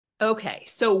Okay,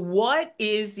 so what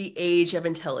is the age of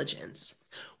intelligence?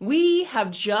 We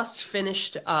have just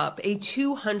finished up a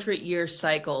 200-year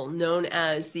cycle known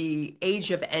as the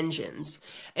Age of Engines.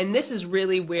 And this is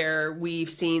really where we've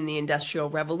seen the Industrial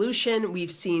Revolution.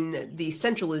 We've seen the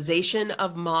centralization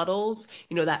of models,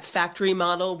 that factory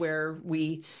model where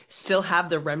we still have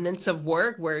the remnants of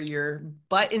work, where you're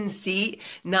butt in seat,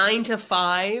 9 to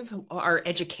 5. Our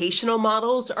educational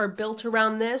models are built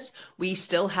around this. We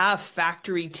still have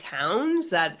factory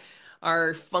towns that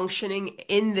are functioning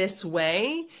in this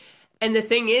way. And the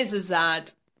thing is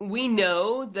that we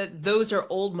know that those are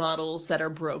old models that are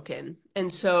broken.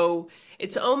 And so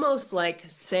it's almost like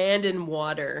sand and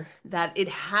water that it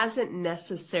hasn't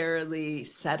necessarily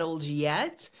settled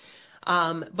yet.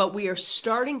 But we are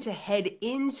starting to head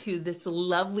into this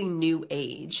lovely new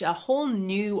age, a whole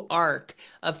new arc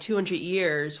of 200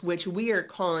 years, which we are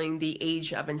calling the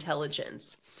Age of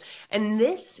Intelligence. And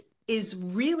this is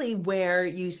really where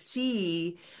you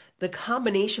see the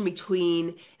combination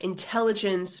between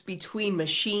intelligence between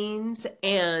machines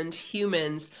and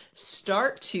humans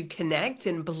start to connect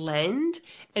and blend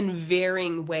in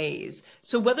varying ways.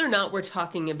 So whether or not we're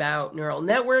talking about neural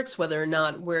networks, whether or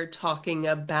not we're talking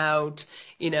about,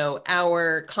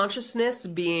 our consciousness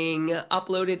being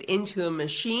uploaded into a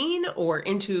machine or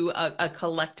into a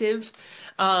collective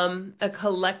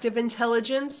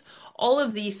intelligence, all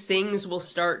of these things will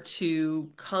start to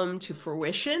come to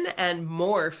fruition and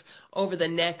morph over the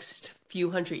next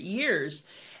few hundred years.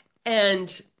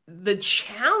 And the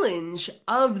challenge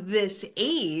of this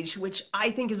age, which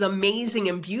I think is amazing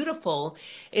and beautiful,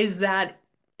 is that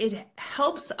it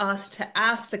helps us to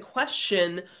ask the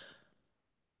question,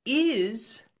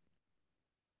 is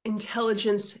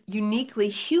intelligence uniquely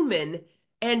human?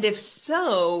 And if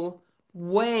so,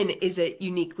 when is it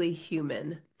uniquely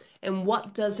human? And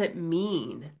what does it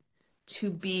mean to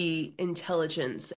be intelligence?